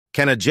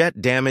Can a jet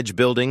damage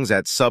buildings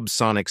at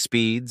subsonic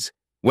speeds?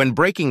 When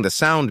breaking the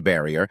sound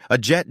barrier, a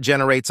jet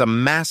generates a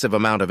massive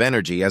amount of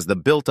energy as the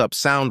built-up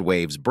sound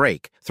waves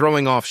break,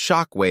 throwing off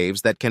shock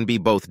waves that can be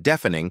both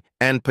deafening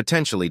and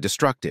potentially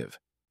destructive.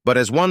 But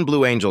as one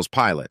Blue Angels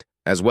pilot,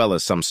 as well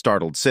as some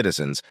startled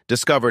citizens,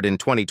 discovered in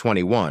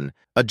 2021,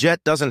 a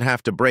jet doesn't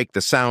have to break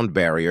the sound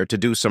barrier to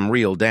do some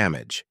real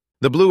damage.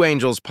 The Blue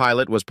Angels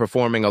pilot was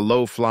performing a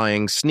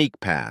low-flying sneak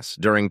pass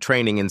during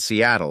training in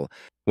Seattle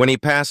when he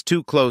passed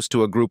too close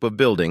to a group of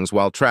buildings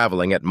while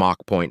traveling at Mach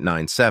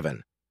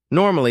 0.97.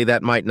 Normally,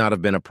 that might not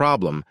have been a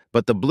problem,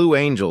 but the Blue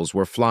Angels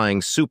were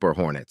flying Super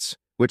Hornets,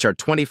 which are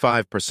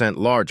 25%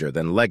 larger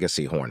than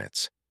Legacy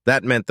Hornets.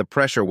 That meant the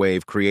pressure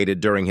wave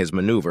created during his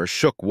maneuver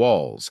shook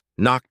walls,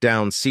 knocked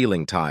down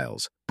ceiling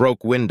tiles,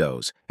 broke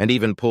windows, and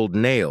even pulled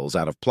nails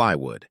out of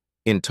plywood.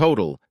 In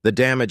total, the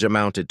damage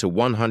amounted to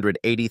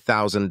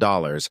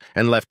 $180,000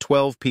 and left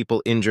 12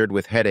 people injured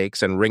with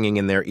headaches and ringing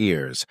in their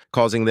ears,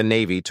 causing the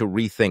Navy to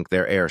rethink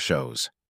their air shows.